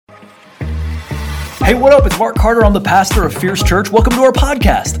Hey, what up? It's Mark Carter. I'm the pastor of Fierce Church. Welcome to our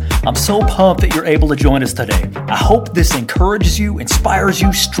podcast. I'm so pumped that you're able to join us today. I hope this encourages you, inspires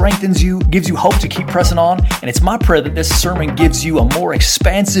you, strengthens you, gives you hope to keep pressing on. And it's my prayer that this sermon gives you a more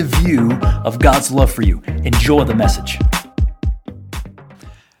expansive view of God's love for you. Enjoy the message.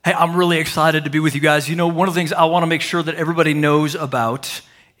 Hey, I'm really excited to be with you guys. You know, one of the things I want to make sure that everybody knows about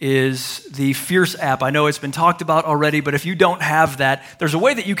is the Fierce app. I know it's been talked about already, but if you don't have that, there's a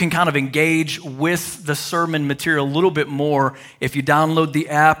way that you can kind of engage with the sermon material a little bit more. If you download the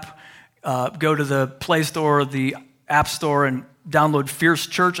app, go to the Play Store, the App Store, and download Fierce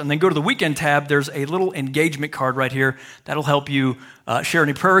Church, and then go to the Weekend tab. There's a little engagement card right here that'll help you share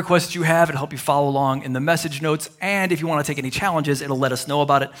any prayer requests you have. It'll help you follow along in the message notes, and if you want to take any challenges, it'll let us know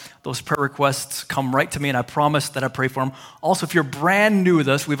about it. Those prayer requests come right to me, and I promise that I pray for them. Also, if you're brand new with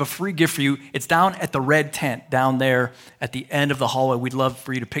us, we have a free gift for you. It's down at the red tent down there at the end of the hallway. We'd love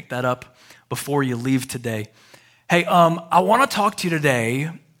for you to pick that up before you leave today. Hey, I want to talk to you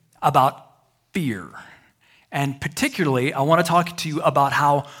today about fear. And particularly, I want to talk to you about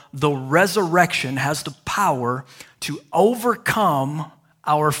how the resurrection has the power to overcome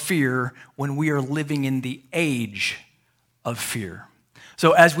our fear when we are living in the age of fear.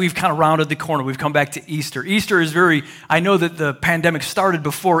 So as we've kind of rounded the corner, we've come back to Easter. Easter is I know that the pandemic started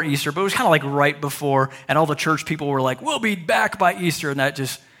before Easter, but it was kind of like right before, and all the church people were like, we'll be back by Easter, and that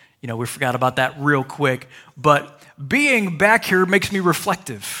just, we forgot about that real quick. But being back here makes me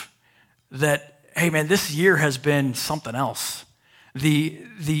reflective that, hey man, this year has been something else.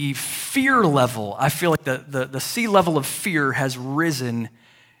 The fear level, I feel like the sea level of fear has risen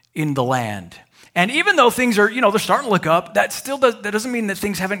in the land. And even though things are, they're starting to look up, that doesn't mean that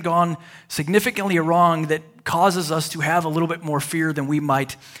things haven't gone significantly wrong that causes us to have a little bit more fear than we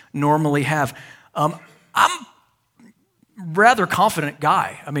might normally have. I'm rather confident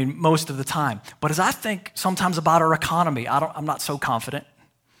guy, most of the time. But as I think sometimes about our economy, I'm not so confident.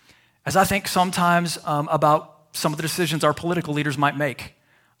 As I think sometimes about some of the decisions our political leaders might make,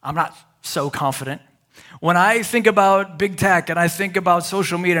 I'm not so confident. When I think about big tech and I think about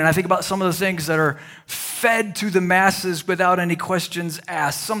social media and I think about some of the things that are fed to the masses without any questions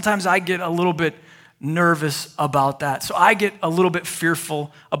asked, sometimes I get a little bit nervous about that. So I get a little bit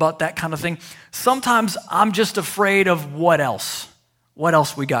fearful about that kind of thing. Sometimes I'm just afraid of what else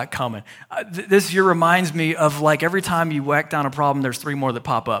we got coming. This year reminds me of like every time you whack down a problem, there's 3 more that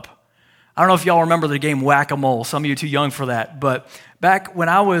pop up. I don't know if y'all remember the game Whack-A-Mole. Some of you are too young for that. But back when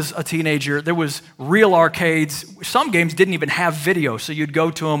I was a teenager, there was real arcades. Some games didn't even have video, so you'd go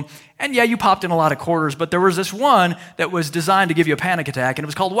to them, and yeah, you popped in a lot of quarters, but there was this one that was designed to give you a panic attack, and it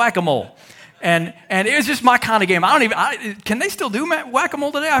was called Whack-A-Mole. And it was just my kind of game. Can they still do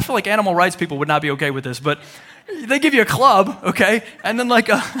Whack-A-Mole today? I feel like animal rights people would not be okay with this, but they give you a club, okay, and then like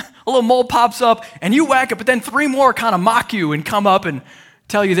a little mole pops up, and you whack it, but then 3 more kind of mock you and come up and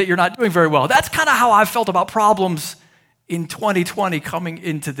tell you that you're not doing very well. That's kind of how I felt about problems in 2020 coming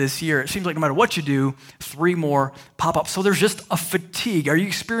into this year. It seems like no matter what you do, 3 more pop up. So there's just a fatigue. Are you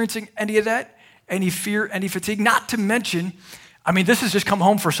experiencing any of that? Any fear, any fatigue? Not to mention, this has just come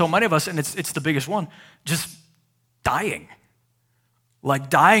home for so many of us, and it's the biggest one, just dying. Like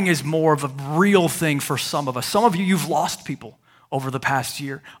dying is more of a real thing for some of us. Some of you, you've lost people over the past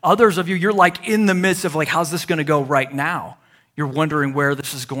year. Others of you, you're like in the midst of like, how's this going to go right now? You're wondering where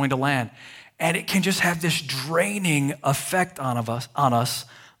this is going to land. And it can just have this draining effect on us,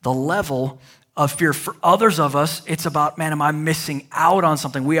 the level of fear. For others of us, it's about, man, am I missing out on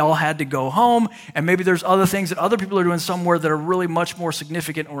something? We all had to go home, and maybe there's other things that other people are doing somewhere that are really much more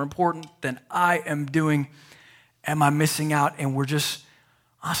significant or important than I am doing. Am I missing out? And we're just,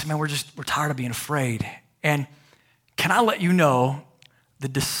 honestly, man, we're tired of being afraid. And can I let you know, the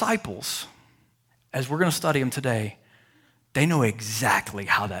disciples, as we're going to study them today, they know exactly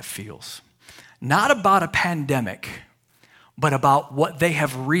how that feels. Not about a pandemic, but about what they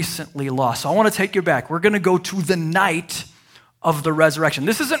have recently lost. So I want to take you back. We're going to go to the night of the resurrection.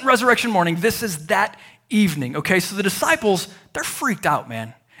 This isn't resurrection morning. This is that evening, okay? So the disciples, they're freaked out,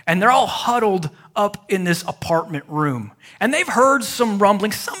 man. And they're all huddled up in this apartment room. And they've heard some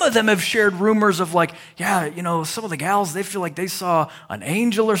rumblings. Some of them have shared rumors of like, some of the gals, they feel like they saw an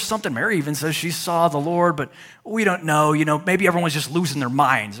angel or something. Mary even says she saw the Lord, but we don't know. Maybe everyone's just losing their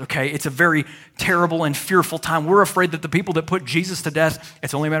minds, okay? It's a very terrible and fearful time. We're afraid that the people that put Jesus to death,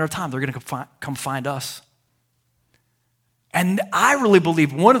 it's only a matter of time. They're going to come find us. And I really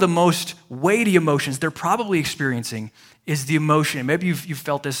believe one of the most weighty emotions they're probably experiencing is the emotion, and maybe you've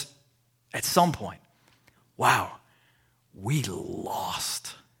felt this at some point. Wow, we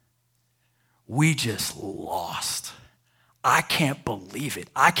lost. We just lost. I can't believe it.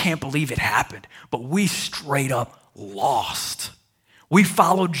 I can't believe it happened. But we straight up lost. We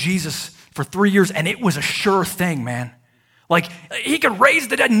followed Jesus for 3 years, and it was a sure thing, man. Like, he could raise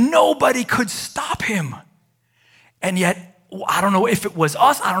the dead. Nobody could stop him. And yet, I don't know if it was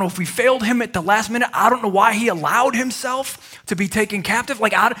us. I don't know if we failed him at the last minute. I don't know why he allowed himself to be taken captive.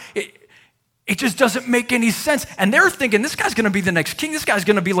 Like, it just doesn't make any sense. And they're thinking, this guy's going to be the next king. This guy's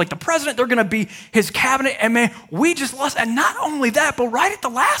going to be like the president. They're going to be his cabinet. And man, we just lost. And not only that, but right at the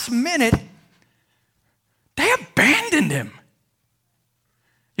last minute, they abandoned him.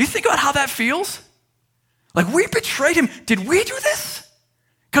 You think about how that feels? Like, we betrayed him. Did we do this?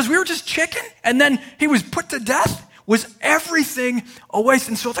 Because we were just chicken? And then he was put to death? Was everything a waste?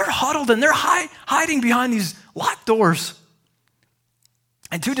 And so they're huddled and they're hiding behind these locked doors.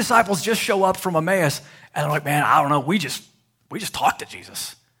 And 2 disciples just show up from Emmaus, and they're like, man, I don't know, we just talked to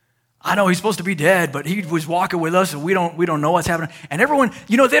Jesus. I know he's supposed to be dead, but he was walking with us, and we don't know what's happening. And everyone,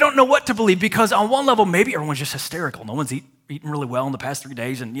 they don't know what to believe, because on one level, maybe everyone's just hysterical. No one's eaten really well in the past 3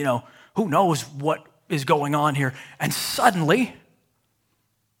 days, and who knows what is going on here. And suddenly,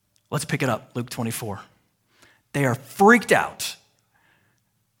 let's pick it up, Luke 24. They are freaked out.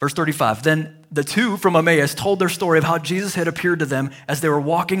 Verse 35, then the 2 from Emmaus told their story of how Jesus had appeared to them as they were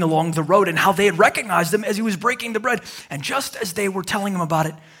walking along the road and how they had recognized him as he was breaking the bread. And just as they were telling him about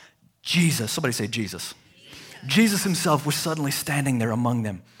it, Jesus, somebody say Jesus. Jesus himself was suddenly standing there among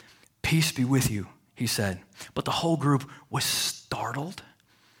them. Peace be with you, he said. But the whole group was startled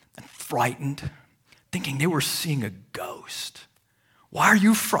and frightened, thinking they were seeing a ghost. Why are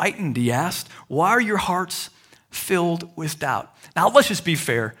you frightened, he asked. Why are your hearts filled with doubt? Now, let's just be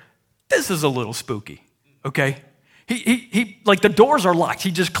fair. This is a little spooky, okay? He like, the doors are locked.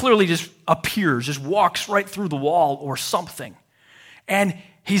 He just clearly just appears, just walks right through the wall or something. And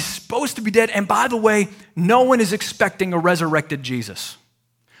he's supposed to be dead. And by the way, no one is expecting a resurrected Jesus.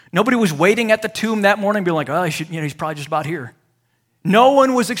 Nobody was waiting at the tomb that morning being like, oh, he's probably just about here. No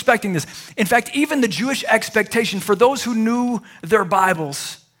one was expecting this. In fact, even the Jewish expectation for those who knew their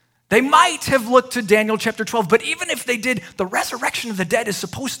Bibles, they might have looked to Daniel chapter 12, but even if they did, the resurrection of the dead is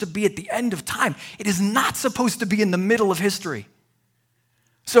supposed to be at the end of time. It is not supposed to be in the middle of history.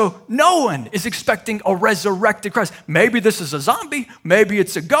 So no one is expecting a resurrected Christ. Maybe this is a zombie, maybe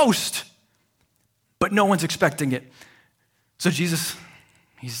it's a ghost, but no one's expecting it. So Jesus,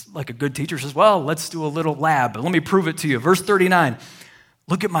 he's like a good teacher, says, well, let's do a little lab. Let me prove it to you. Verse 39,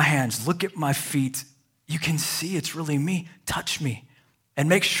 look at my hands, look at my feet. You can see it's really me. Touch me. And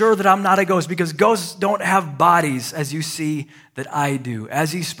make sure that I'm not a ghost, because ghosts don't have bodies as you see that I do.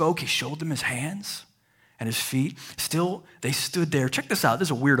 As he spoke, he showed them his hands and his feet. Still, they stood there. Check this out. This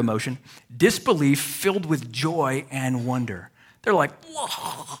is a weird emotion. Disbelief filled with joy and wonder. They're like,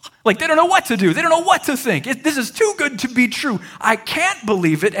 whoa. Like, they don't know what to do. They don't know what to think. This is too good to be true. I can't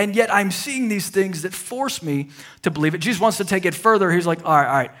believe it, and yet I'm seeing these things that force me to believe it. Jesus wants to take it further. He's like, all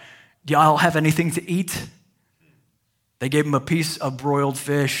right. Do y'all have anything to eat? They gave him a piece of broiled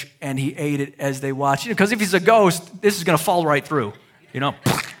fish, and he ate it as they watched. Because if he's a ghost, this is going to fall right through.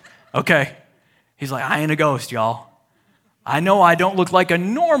 Okay. He's like, I ain't a ghost, y'all. I know I don't look like a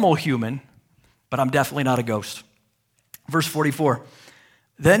normal human, but I'm definitely not a ghost. Verse 44.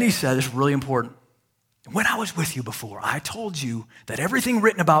 Then he said, this is really important. When I was with you before, I told you that everything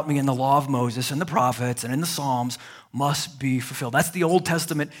written about me in the law of Moses and the prophets and in the Psalms must be fulfilled. That's the Old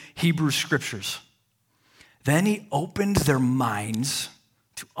Testament Hebrew scriptures. Then he opened their minds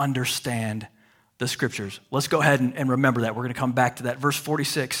to understand the scriptures. Let's go ahead and remember that. We're going to come back to that. Verse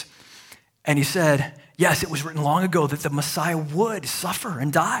 46. And he said, yes, it was written long ago that the Messiah would suffer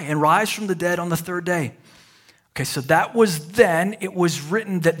and die and rise from the dead on the 3rd day. Okay, so that was then. It was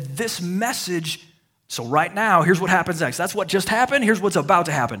written that this message, so right now, here's what happens next. That's what just happened. Here's what's about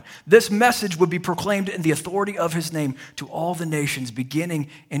to happen. This message would be proclaimed in the authority of his name to all the nations, beginning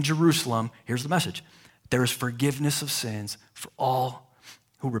in Jerusalem. Here's the message. There is forgiveness of sins for all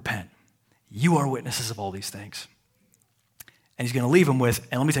who repent. You are witnesses of all these things. And he's going to leave them with,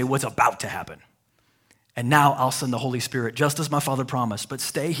 and let me tell you what's about to happen. And now I'll send the Holy Spirit, just as my Father promised, but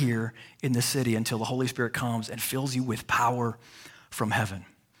stay here in the city until the Holy Spirit comes and fills you with power from heaven.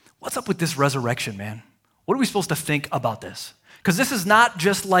 What's up with this resurrection, man? What are we supposed to think about this? Because this is not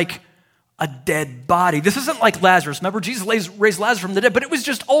just like a dead body. This isn't like Lazarus. Remember, Jesus raised Lazarus from the dead, but it was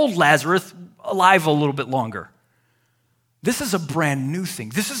just old Lazarus, alive a little bit longer. This is a brand new thing.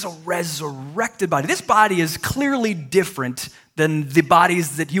 This is a resurrected body. This body is clearly different than the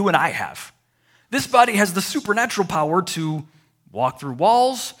bodies that you and I have. This body has the supernatural power to walk through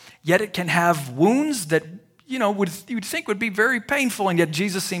walls, yet it can have wounds that, you'd think would be very painful, and yet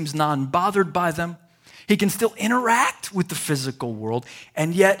Jesus seems non-bothered by them. He can still interact with the physical world,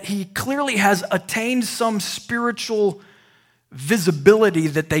 and yet he clearly has attained some spiritual visibility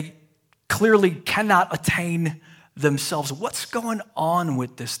that they clearly cannot attain themselves. What's going on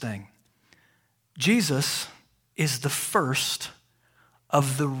with this thing? Jesus is the first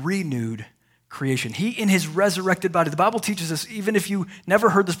of the renewed creation. He, in his resurrected body, the Bible teaches us, even if you never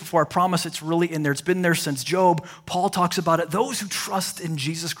heard this before, I promise it's really in there. It's been there since Job. Paul talks about it. Those who trust in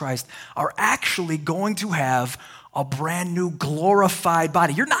Jesus Christ are actually going to have a brand new glorified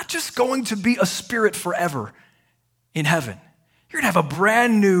body. You're not just going to be a spirit forever in heaven. You're going to have a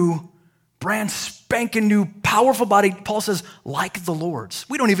brand spanking new, powerful body. Paul says, like the Lord's.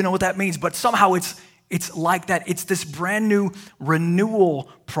 We don't even know what that means, but somehow it's like that. It's this brand new renewal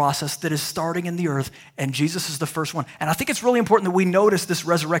process that is starting in the earth, and Jesus is the first one. And I think it's really important that we notice this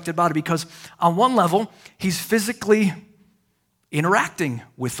resurrected body because on one level, he's physically interacting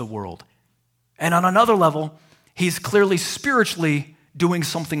with the world. And on another level, he's clearly spiritually doing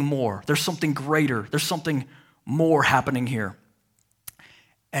something more. There's something greater. There's something more happening here.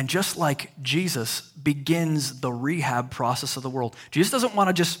 And just like Jesus begins the rehab process of the world, Jesus doesn't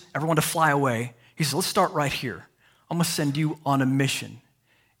want everyone to fly away. He says, let's start right here. I'm going to send you on a mission.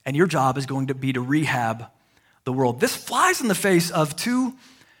 And your job is going to be to rehab the world. This flies in the face of two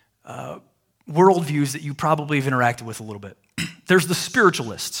worldviews that you probably have interacted with a little bit. There's the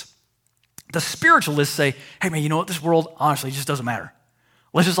spiritualists. The spiritualists say, hey man, you know what? This world, honestly, just doesn't matter.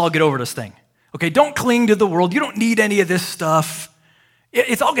 Let's just all get over this thing. Okay, don't cling to the world. You don't need any of this stuff.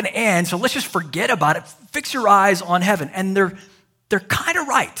 It's all going to end, so let's just forget about it. Fix your eyes on heaven. And they're kind of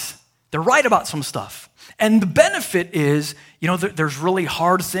right. They're right about some stuff. And the benefit is, there's really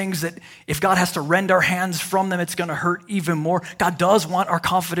hard things that if God has to rend our hands from them, it's going to hurt even more. God does want our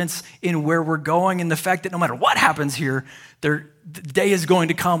confidence in where we're going and the fact that no matter what happens here, the day is going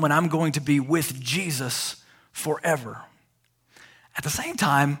to come when I'm going to be with Jesus forever. At the same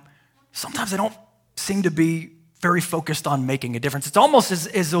time, sometimes they don't seem to be very focused on making a difference. It's almost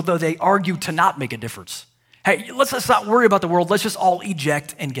as though they argue to not make a difference. Hey, let's not worry about the world. Let's just all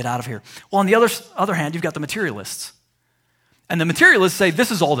eject and get out of here. Well, on the other hand, you've got the materialists. And the materialists say, this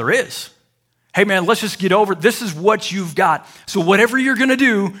is all there is. Hey, man, let's just get over it. This is what you've got. So whatever you're going to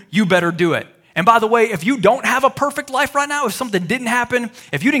do, you better do it. And by the way, if you don't have a perfect life right now, if something didn't happen,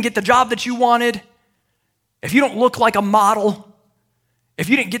 if you didn't get the job that you wanted, if you don't look like a model, if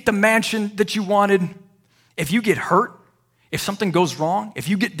you didn't get the mansion that you wanted, if you get hurt, if something goes wrong, if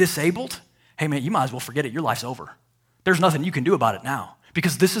you get disabled, hey man, you might as well forget it. Your life's over. There's nothing you can do about it now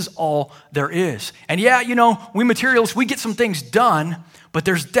because this is all there is. And yeah, we materialists, we get some things done, but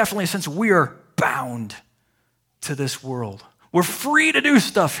there's definitely a sense we are bound to this world. We're free to do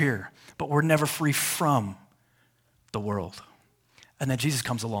stuff here, but we're never free from the world. And then Jesus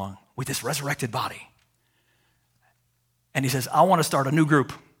comes along with this resurrected body. And he says, I want to start a new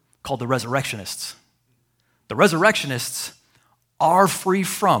group called the Resurrectionists. The Resurrectionists are free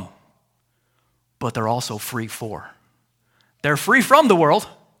from, but they're also free for. They're free from the world,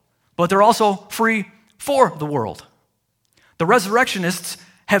 but they're also free for the world. The Resurrectionists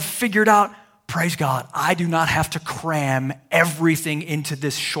have figured out, praise God, I do not have to cram everything into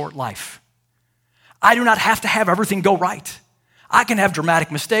this short life. I do not have to have everything go right. I can have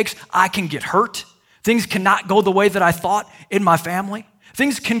dramatic mistakes. I can get hurt. Things cannot go the way that I thought in my family.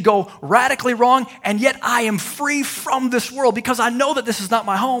 Things can go radically wrong, and yet I am free from this world because I know that this is not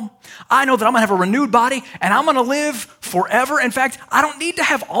my home. I know that I'm going to have a renewed body, and I'm going to live forever. In fact, I don't need to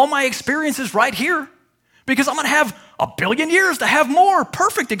have all my experiences right here because I'm going to have 1 billion years to have more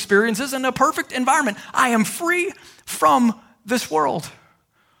perfect experiences in a perfect environment. I am free from this world.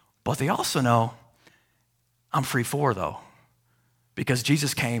 But they also know I'm free for, though, because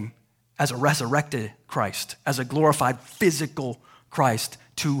Jesus came as a resurrected Christ, as a glorified physical Christ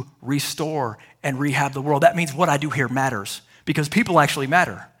to restore and rehab the world. That means what I do here matters because people actually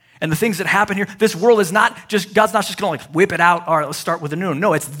matter. And the things that happen here, this world is not just, God's not just going to whip it out. All right, let's start with a new one.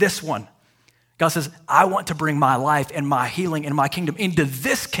 No, it's this one. God says, I want to bring my life and my healing and my kingdom into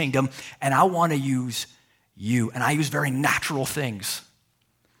this kingdom, and I want to use you. And I use very natural things.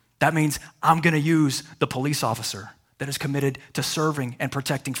 That means I'm going to use the police officer that is committed to serving and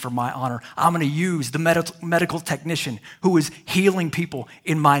protecting for my honor. I'm going to use the medical technician who is healing people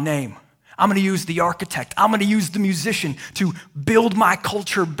in my name. I'm going to use the architect. I'm going to use the musician to build my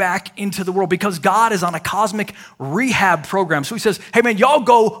culture back into the world because God is on a cosmic rehab program. So he says, hey man, y'all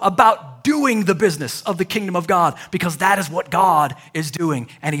go about doing the business of the kingdom of God because that is what God is doing.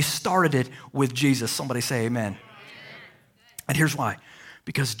 And he started it with Jesus. Somebody say amen. And here's why.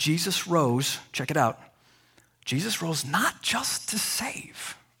 Because Jesus rose, check it out, Jesus rose not just to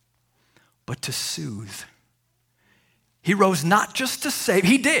save, but to soothe. He rose not just to save,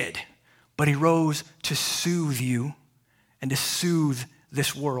 he did, but he rose to soothe you and to soothe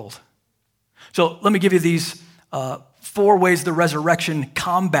this world. So let me give you these 4 ways the resurrection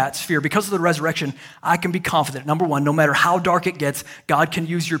combats fear. Because of the resurrection, I can be confident. Number 1, no matter how dark it gets, God can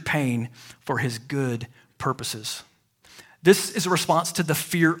use your pain for his good purposes. This is a response to the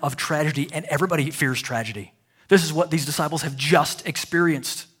fear of tragedy, and everybody fears tragedy. This is what these disciples have just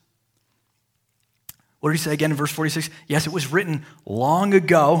experienced. What did he say again in verse 46? Yes, it was written long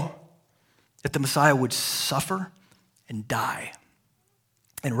ago that the Messiah would suffer and die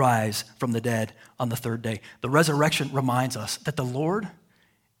and rise from the dead on the 3rd day. The resurrection reminds us that the Lord,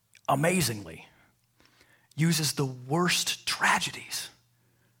 amazingly, uses the worst tragedies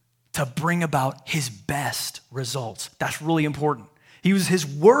to bring about his best results. That's really important. He uses his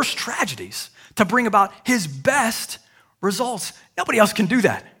worst tragedies to bring about his best results. Nobody else can do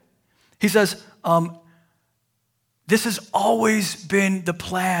that. He says, this has always been the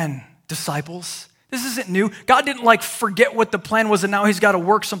plan, disciples. This isn't new. God didn't forget what the plan was and now he's got to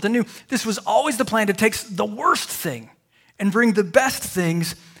work something new. This was always the plan to take the worst thing and bring the best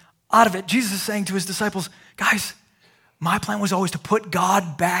things out of it. Jesus is saying to his disciples, guys, my plan was always to put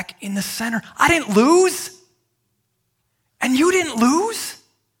God back in the center. I didn't lose, and you didn't lose.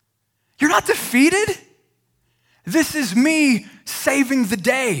 You're not defeated. This is me saving the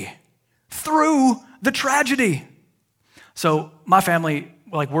day through the tragedy. So my family,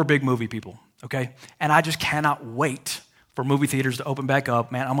 we're big movie people, okay? And I just cannot wait for movie theaters to open back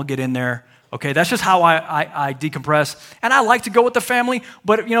up. Man, I'm going to get in there, okay? That's just how I decompress. And I like to go with the family,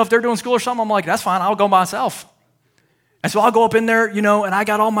 but, if they're doing school or something, I'm like, that's fine. I'll go myself. And so I'll go up in there, and I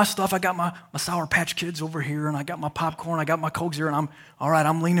got all my stuff. I got my Sour Patch Kids over here, and I got my popcorn. I got my Cokes here, and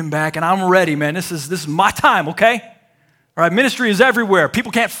I'm leaning back, and I'm ready, man. This is my time, okay? All right, ministry is everywhere.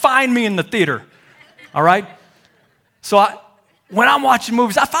 People can't find me in the theater, all right? So when I'm watching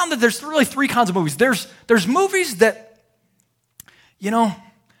movies, I found that there's really 3 kinds of movies. There's movies that,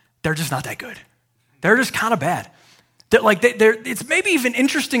 they're just not that good. They're just kind of bad. It's maybe even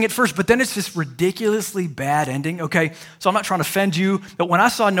interesting at first, but then it's this ridiculously bad ending, okay? So I'm not trying to offend you, but when I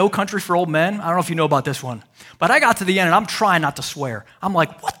saw No Country for Old Men, I don't know if you know about this one, but I got to the end and I'm trying not to swear. I'm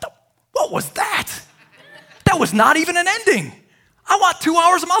like, what was that? That was not even an ending. I want 2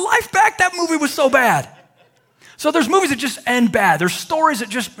 hours of my life back. That movie was so bad. So there's movies that just end bad. There's stories that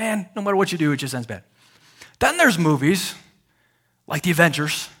just, man, no matter what you do, it just ends bad. Then there's movies like The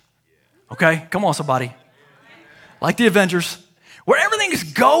Avengers, okay? Come on, somebody. Like The Avengers, where everything is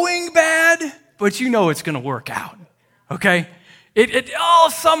going bad, but it's going to work out, okay? It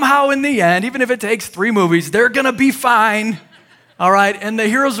all somehow in the end, even if it takes 3 movies, they're going to be fine, all right? And the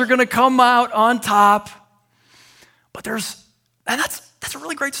heroes are going to come out on top. But that's a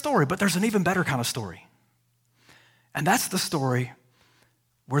really great story, but there's an even better kind of story. And that's the story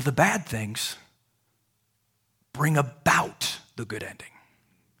where the bad things bring about the good ending.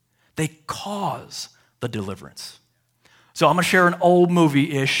 They cause the deliverance. So I'm going to share an old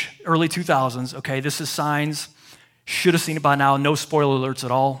movie-ish, early 2000s, okay? This is Signs. Should have seen it by now. No spoiler alerts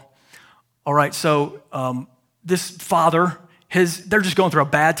at all. All right, so this father, they're just going through a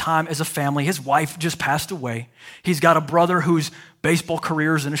bad time as a family. His wife just passed away. He's got a brother whose baseball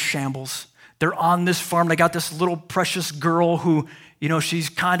career is in a shambles. They're on this farm. They got this little precious girl who, she's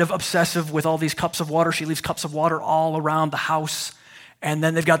kind of obsessive with all these cups of water. She leaves cups of water all around the house. And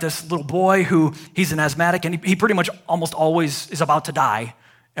then they've got this little boy who, he's an asthmatic, and he pretty much almost always is about to die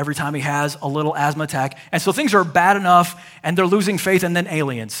every time he has a little asthma attack. And so things are bad enough, and they're losing faith, and then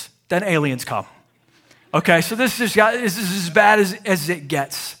aliens come. Okay, so this is as bad as it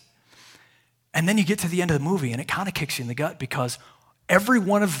gets. And then you get to the end of the movie, and it kind of kicks you in the gut because every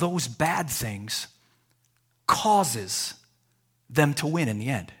one of those bad things causes them to win in the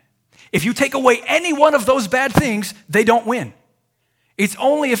end. If you take away any one of those bad things, they don't win. It's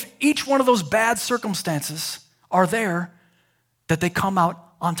only if each one of those bad circumstances are there that they come out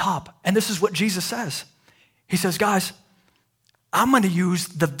on top. And this is what Jesus says. He says, guys, I'm going to use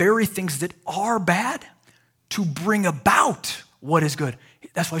the very things that are bad to bring about what is good.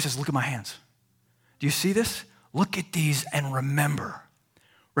 That's why he says, look at my hands. Do you see this? Look at these and remember.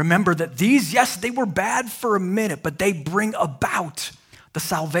 Remember that these, yes, they were bad for a minute, but they bring about the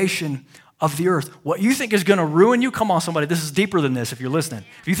salvation of the earth. What you think is going to ruin you, come on somebody, this is deeper than this if you're listening.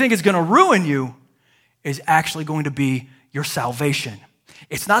 If you think it's going to ruin you, is actually going to be your salvation.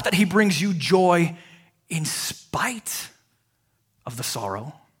 It's not that he brings you joy in spite of the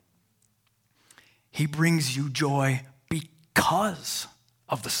sorrow. He brings you joy because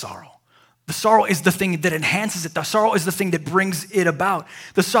of the sorrow. The sorrow is the thing that enhances it. The sorrow is the thing that brings it about.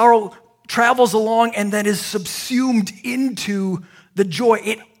 The sorrow travels along and then is subsumed into the joy.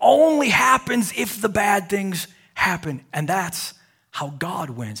 It only happens if the bad things happen, and that's how God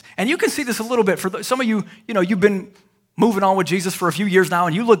wins. And you can see this a little bit for some of you, you've been moving on with Jesus for a few years now,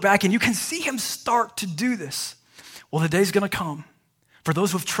 and you look back and you can see him start to do this. Well, the day's gonna come. For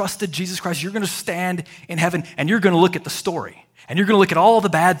those who have trusted Jesus Christ, you're gonna stand in heaven and you're gonna look at the story and you're gonna look at all the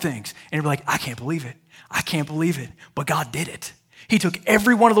bad things and you're like, I can't believe it. I can't believe it. But God did it. He took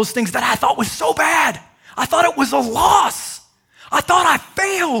every one of those things that I thought was so bad. I thought it was a loss. I thought I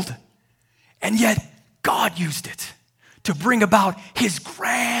failed. And yet God used it to bring about his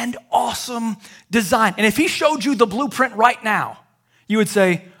grand, awesome design. And if he showed you the blueprint right now, you would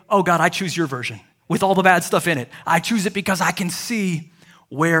say, oh God, I choose your version with all the bad stuff in it. I choose it because I can see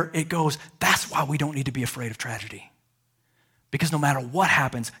where it goes. That's why we don't need to be afraid of tragedy. Because no matter what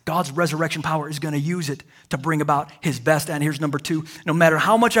happens, God's resurrection power is going to use it to bring about his best. And here's number 2. No matter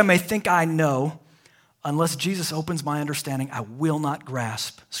how much I may think I know, unless Jesus opens my understanding, I will not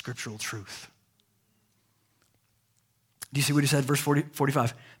grasp scriptural truth. Do you see what he said? Verse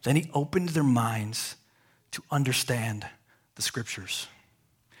 45. Then he opened their minds to understand the scriptures.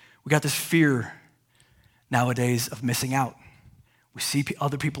 We got this fear nowadays of missing out. We see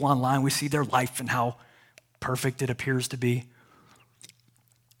other people online. We see their life and how perfect it appears to be.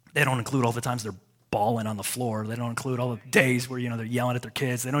 They don't include all the times they're bawling on the floor. They don't include all the days where, they're yelling at their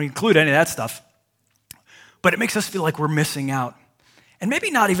kids. They don't include any of that stuff. But it makes us feel like we're missing out. And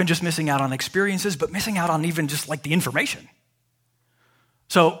maybe not even just missing out on experiences, but missing out on even just like the information.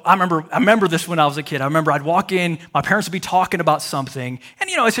 So I remember this when I was a kid. I remember I'd walk in, my parents would be talking about something, and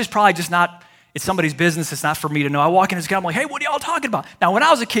it's just probably just not, it's somebody's business, it's not for me to know. I walk in as a kid, I'm like, hey, what are y'all talking about? Now, when I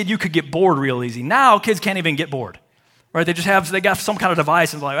was a kid, you could get bored real easy. Now, kids can't even get bored, right? They got some kind of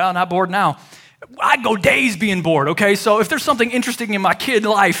device and they're like, well, not bored now. I'd go days being bored, okay? So if there's something interesting in my kid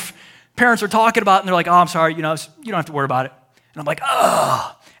life, parents are talking about it and they're like, oh, I'm sorry, you don't have to worry about it. And I'm like,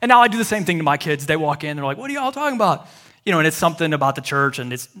 ugh. And now I do the same thing to my kids. They walk in, they're like, what are y'all talking about? And it's something about the church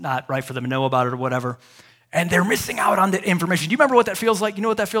and it's not right for them to know about it or whatever. And they're missing out on the information. Do you remember what that feels like? You know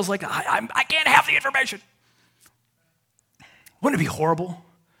what that feels like? I can't have the information. Wouldn't it be horrible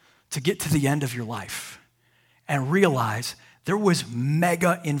to get to the end of your life and realize there was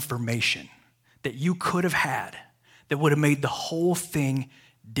mega information that you could have had that would have made the whole thing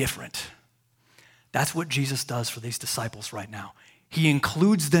different? That's what Jesus does for these disciples right now. He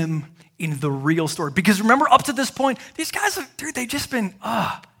includes them in the real story. Because remember, up to this point, these guys, they've just been,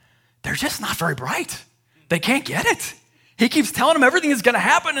 they're just not very bright. They can't get it. He keeps telling them everything is going to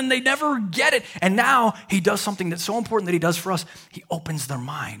happen and they never get it. And now he does something that's so important that he does for us. He opens their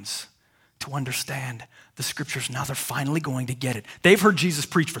minds to understand the scriptures. Now they're finally going to get it. They've heard Jesus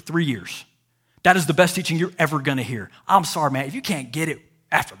preach for 3 years. That is the best teaching you're ever going to hear. I'm sorry, man, if you can't get it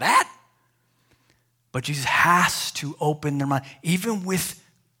after that. But Jesus has to open their mind. Even with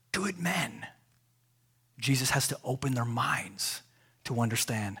good men, Jesus has to open their minds to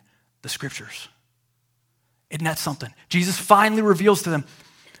understand the scriptures. Isn't that something? Jesus finally reveals to them,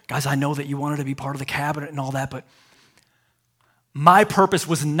 guys, I know that you wanted to be part of the cabinet and all that, but my purpose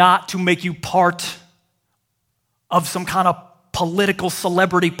was not to make you part of some kind of political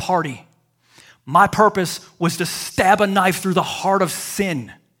celebrity party. My purpose was to stab a knife through the heart of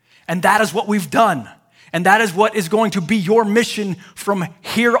sin. And that is what we've done. And that is what is going to be your mission from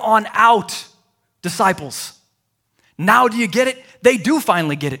here on out, disciples. Now do you get it? They do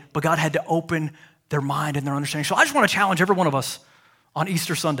finally get it, but God had to open their mind and their understanding. So I just want to challenge every one of us on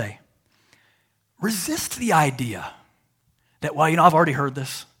Easter Sunday. Resist the idea that, well, I've already heard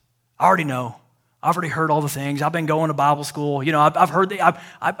this. I already know. I've already heard all the things. I've been going to Bible school. I've heard,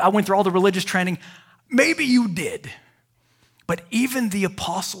 I went through all the religious training. Maybe you did. But even the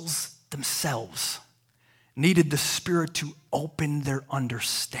apostles themselves needed the Spirit to open their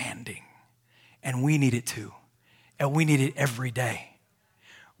understanding. And we need it too. And we need it every day.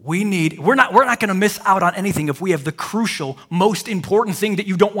 We're not going to miss out on anything if we have the crucial, most important thing that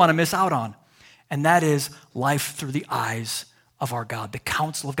you don't want to miss out on. And that is life through the eyes of our God, the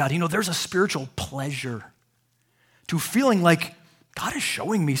counsel of God. There's a spiritual pleasure to feeling like God is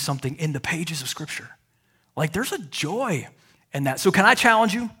showing me something in the pages of Scripture. Like there's a joy in that. So can I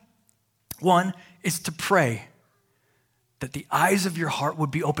challenge you? One is to pray that the eyes of your heart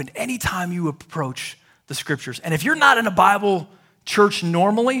would be opened anytime you approach the Scriptures. And if you're not in a Bible church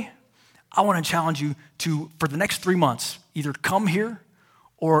normally, I want to challenge you to, for the next 3 months, either come here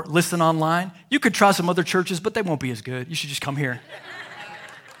or listen online. You could try some other churches, but they won't be as good. You should just come here.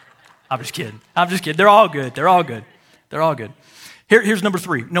 I'm just kidding. They're all good. Here's number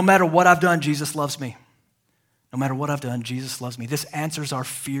 3. No matter what I've done, Jesus loves me. No matter what I've done, Jesus loves me. This answers our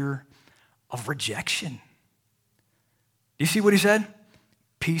fear of rejection. Do you see what he said?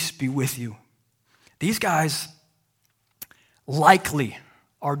 Peace be with you. These guys likely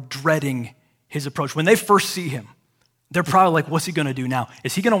are dreading his approach. When they first see him, they're probably like, what's he going to do now?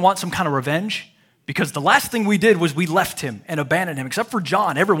 Is he going to want some kind of revenge? Because the last thing we did was we left him and abandoned him. Except for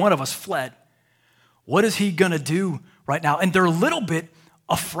John, every one of us fled. What is he going to do right now? And they're a little bit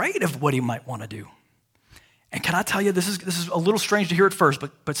afraid of what he might want to do. And can I tell you, this is a little strange to hear at first,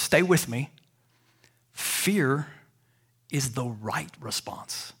 but stay with me. Fear is the right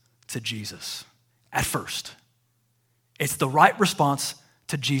response to Jesus at first. It's the right response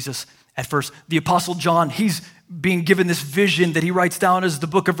to Jesus at first. The Apostle John, he's being given this vision that he writes down as the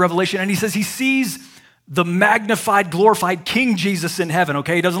book of Revelation, and he says he sees the magnified, glorified King Jesus in heaven,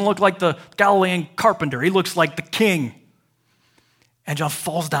 okay? He doesn't look like the Galilean carpenter. He looks like the king. And John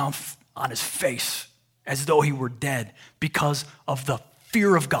falls down on his face as though he were dead because of the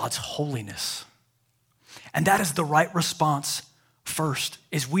fear of God's holiness. And that is the right response first,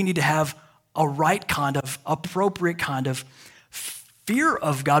 is we need to have a right kind of, appropriate kind of fear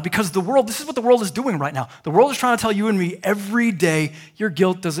of God, because this is what the world is doing right now. The world is trying to tell you and me every day, your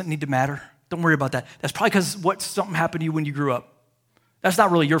guilt doesn't need to matter. Don't worry about that. That's probably because something happened to you when you grew up. That's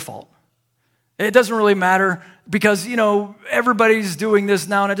not really your fault. It doesn't really matter because, everybody's doing this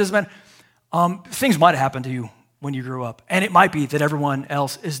now and it doesn't matter. Things might have happened to you when you grew up, and it might be that everyone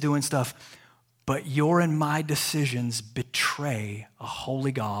else is doing stuff, but your and my decisions betray a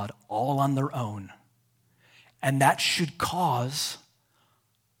holy God all on their own. And that should cause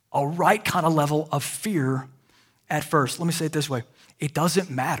a right kind of level of fear at first. Let me say it this way. It doesn't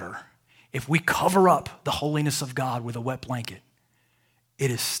matter if we cover up the holiness of God with a wet blanket.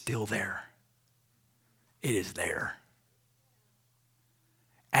 It is still there. It is there.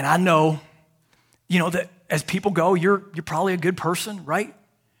 And I know, that as people go, you're probably a good person, right?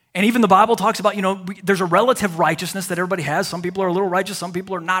 And even the Bible talks about, there's a relative righteousness that everybody has. Some people are a little righteous, some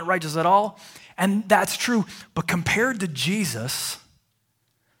people are not righteous at all. And that's true. But compared to Jesus,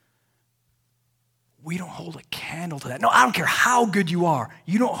 we don't hold a candle to that. No, I don't care how good you are.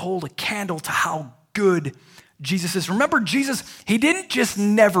 You don't hold a candle to how good Jesus is. Remember, Jesus, he didn't just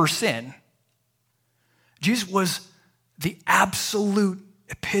never sin. Jesus was the absolute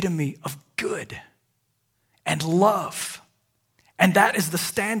epitome of good and love. And that is the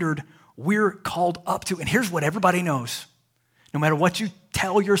standard we're called up to. And here's what everybody knows. No matter what you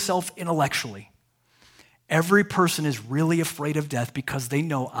tell yourself intellectually, every person is really afraid of death because they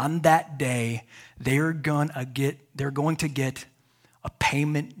know on that day they're going to get a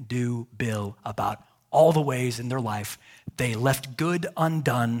payment due bill about all the ways in their life they left good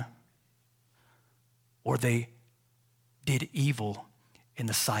undone or they did evil in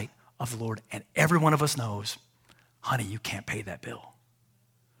the sight of the Lord. And every one of us knows, honey, you can't pay that bill.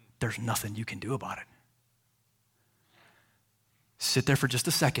 There's nothing you can do about it. Sit there for just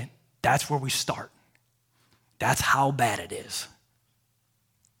a second. That's where we start. That's how bad it is.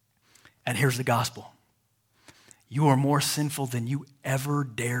 And here's the gospel. You are more sinful than you ever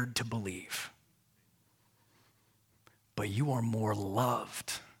dared to believe. But you are more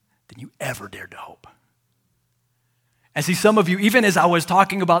loved than you ever dared to hope. And see, some of you, even as I was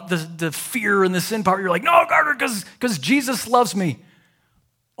talking about the fear and the sin part, you're like, no, Carter, because Jesus loves me.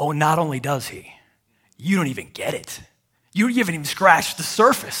 Oh, not only does he, you don't even get it. You haven't even scratched the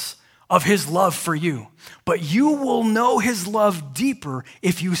surface of his love for you. But you will know his love deeper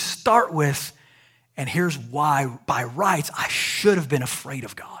if you start with, and here's why, by rights, I should have been afraid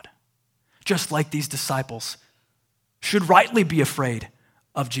of God. Just like these disciples should rightly be afraid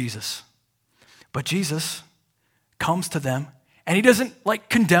of Jesus. But Jesus comes to them, and he doesn't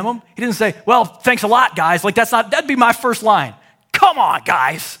condemn them. He doesn't say, well, thanks a lot, guys. That'd be my first line. Come on,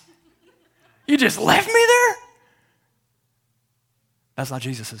 guys. You just left me there? That's not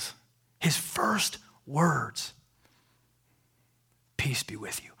Jesus's. His first words, peace be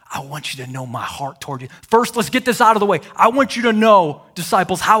with you. I want you to know my heart toward you. First, let's get this out of the way. I want you to know,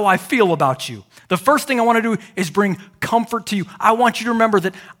 disciples, how I feel about you. The first thing I want to do is bring comfort to you. I want you to remember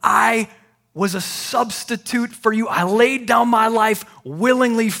that I was a substitute for you. I laid down my life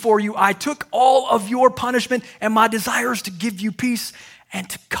willingly for you. I took all of your punishment and my desires to give you peace and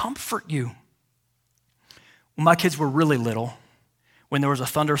to comfort you. When my kids were really little, when there was a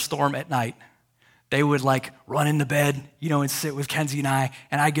thunderstorm at night, they would run into bed, and sit with Kenzie and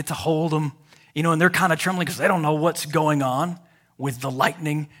I get to hold them, and they're kind of trembling because they don't know what's going on with the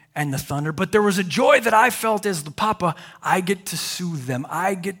lightning and the thunder. But there was a joy that I felt as the papa. I get to soothe them.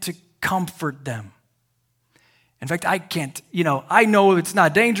 I get to comfort them. In fact, I can't, I know it's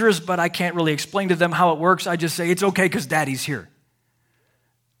not dangerous, but I can't really explain to them how it works. I just say, it's okay because daddy's here.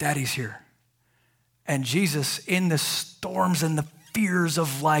 Daddy's here. And Jesus, in the storms and the fears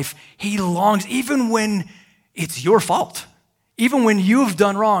of life, he longs, even when it's your fault, even when you've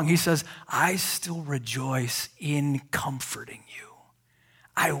done wrong, he says, I still rejoice in comforting you.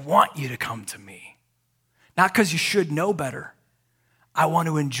 I want you to come to me. Not because you should know better. I want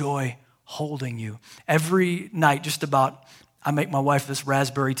to enjoy holding you. Every night, just about, I make my wife this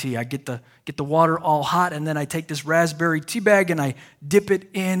raspberry tea. I get the water all hot, and then I take this raspberry tea bag and I dip it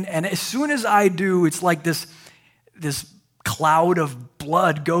in. And as soon as I do, it's like this cloud of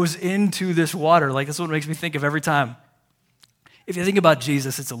blood goes into this water. Like, that's what it makes me think of every time. If you think about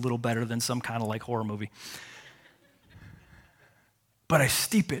Jesus, it's a little better than some kind of like horror movie. But I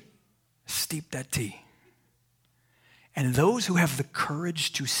steep that tea. And those who have the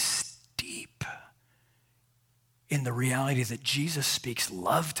courage to steep in the reality that Jesus speaks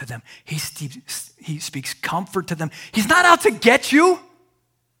love to them, he speaks comfort to them. He's not out to get you.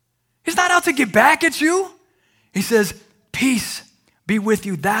 He's not out to get back at you. He says, peace be with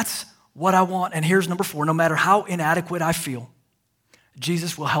you. That's what I want. And here's number 4. No matter how inadequate I feel,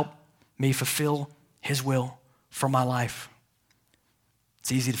 Jesus will help me fulfill his will for my life.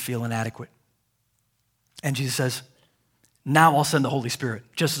 It's easy to feel inadequate. And Jesus says, now I'll send the Holy Spirit,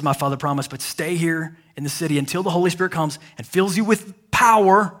 just as my Father promised, but stay here in the city until the Holy Spirit comes and fills you with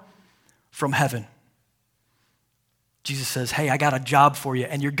power from heaven. Jesus says, hey, I got a job for you,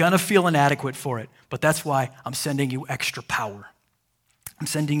 and you're going to feel inadequate for it, but that's why I'm sending you extra power. I'm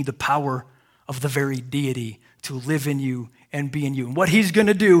sending you the power of the very deity to live in you and be in you. And what he's going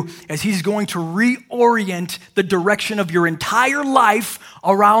to do is he's going to reorient the direction of your entire life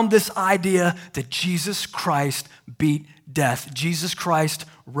around this idea that Jesus Christ beat death. Jesus Christ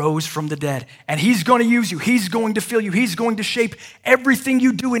rose from the dead. And he's going to use you. He's going to fill you. He's going to shape everything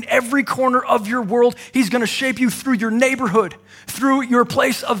you do in every corner of your world. He's going to shape you through your neighborhood, through your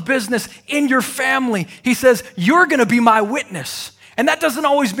place of business, in your family. He says, you're going to be my witness. And that doesn't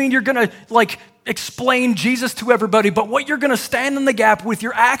always mean you're going to explain Jesus to everybody, but what you're going to stand in the gap with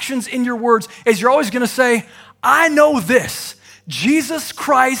your actions, in your words, is you're always going to say, I know this. Jesus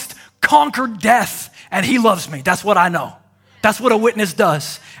Christ conquered death and he loves me. That's what I know. That's what a witness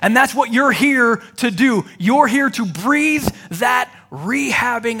does. And that's what you're here to do. You're here to breathe that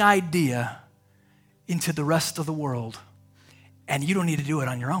rehabbing idea into the rest of the world. And you don't need to do it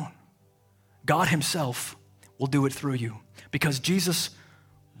on your own. God himself will do it through you, because Jesus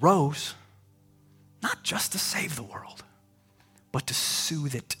rose not just to save the world, but to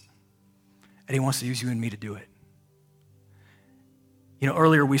soothe it. And he wants to use you and me to do it.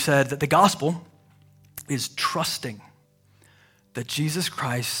 Earlier we said that the gospel is trusting that Jesus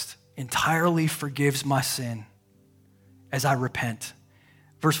Christ entirely forgives my sin as I repent.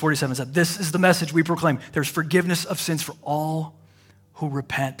 Verse 47 said, this is the message we proclaim. There's forgiveness of sins for all who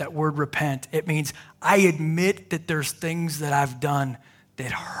repent. That word repent, it means I admit that there's things that I've done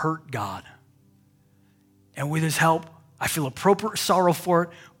that hurt God. And with his help, I feel appropriate sorrow for it,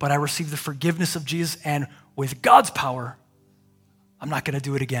 but I receive the forgiveness of Jesus. And with God's power, I'm not going to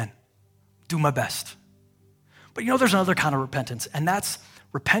do it again. Do my best. But there's another kind of repentance, and that's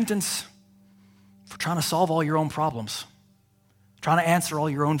repentance for trying to solve all your own problems, trying to answer all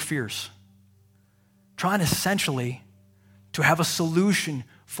your own fears, trying essentially to have a solution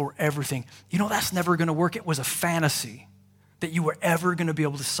for everything. That's never going to work. It was a fantasy that you were ever going to be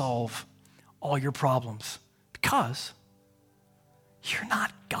able to solve all your problems, because you're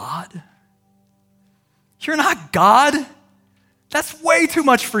not God. You're not God. That's way too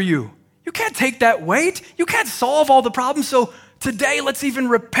much for you. You can't take that weight. You can't solve all the problems. So today, let's even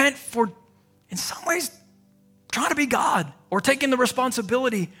repent for, in some ways, trying to be God or taking the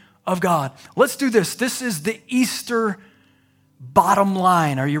responsibility of God. Let's do this. This is the Easter bottom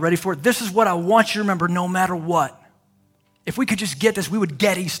line. Are you ready for it? This is what I want you to remember no matter what. If we could just get this, we would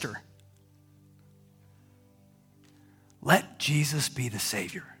get Easter. Let Jesus be the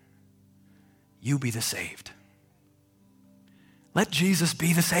Savior. You be the saved. Let Jesus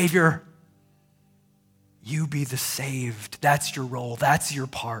be the Savior. You be the saved. That's your role. That's your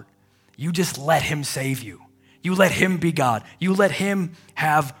part. You just let him save you. You let him be God. You let him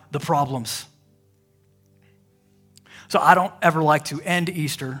have the problems. So I don't ever like to end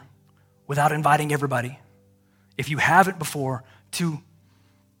Easter without inviting everybody, if you haven't before, to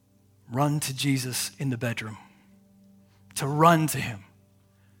run to Jesus in the bedroom, to run to him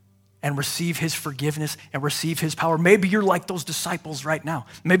and receive his forgiveness and receive his power. Maybe you're like those disciples right now.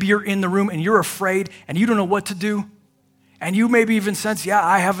 Maybe you're in the room and you're afraid and you don't know what to do. And you maybe even sense,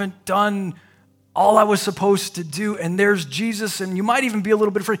 I haven't done all I was supposed to do. And there's Jesus, and you might even be a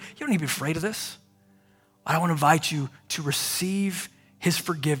little bit afraid. You don't need to be afraid of this. I want to invite you to receive his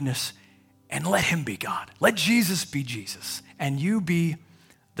forgiveness and let him be God. Let Jesus be Jesus, and you be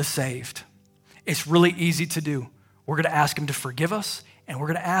the saved. It's really easy to do. We're going to ask him to forgive us, and we're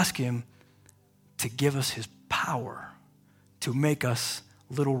going to ask him to give us his power to make us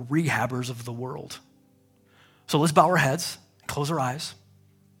little rehabbers of the world. So let's bow our heads and close our eyes.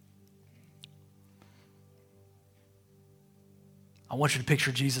 I want you to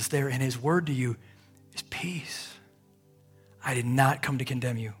picture Jesus there, and his word to you is peace. I did not come to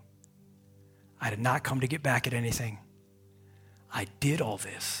condemn you. I did not come to get back at anything. I did all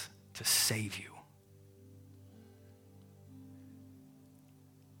this to save you.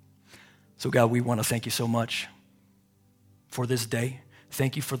 So God, we want to thank you so much for this day.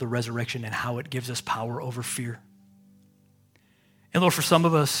 Thank you for the resurrection and how it gives us power over fear. And Lord, for some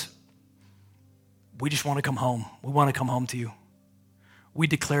of us, we just want to come home. We want to come home to you. We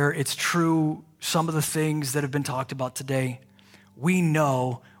declare it's true, some of the things that have been talked about today. We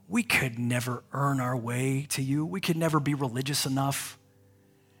know we could never earn our way to you. We could never be religious enough.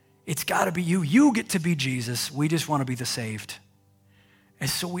 It's got to be you. You get to be Jesus. We just want to be the saved. And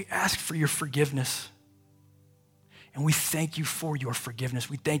so we ask for your forgiveness. And we thank you for your forgiveness.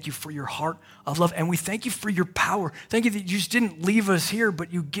 We thank you for your heart of love. And we thank you for your power. Thank you that you just didn't leave us here,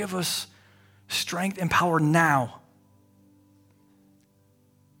 but you give us strength and power now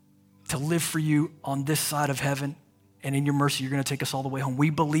to live for you on this side of heaven. And in your mercy, you're going to take us all the way home. We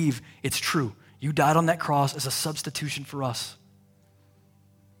believe it's true. You died on that cross as a substitution for us.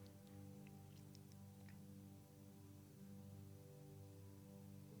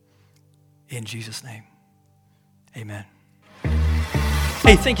 In Jesus' name, amen.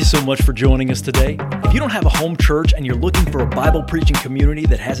 Hey, thank you so much for joining us today. If you don't have a home church and you're looking for a Bible preaching community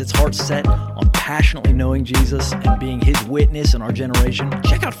that has its heart set on passionately knowing Jesus and being his witness in our generation,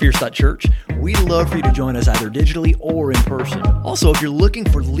 check out Fierce.Church. We'd love for you to join us either digitally or in person. Also, if you're looking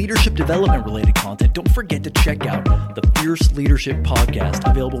for leadership development related content, don't forget to check out the Fierce Leadership Podcast,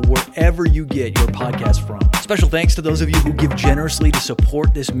 available wherever you get your podcast from. Special thanks to those of you who give generously to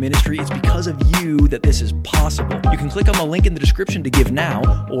support this ministry. It's because of you that this is possible. You can click on the link in the description to give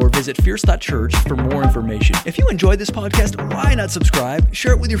now, or visit Fierce.Church for more information. If you enjoyed this podcast, why not subscribe,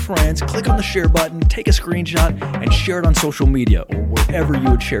 share it with your friends, click on the share button, take a screenshot, and share it on social media or wherever you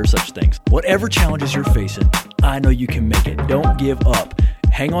would share such things. Whatever challenges you're facing, I know you can make it. Don't give up.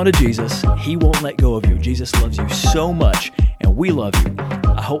 Hang on to Jesus. He won't let go of you. Jesus loves you so much, and we love you.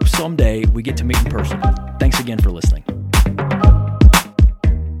 I hope someday we get to meet in person. Thanks again for listening.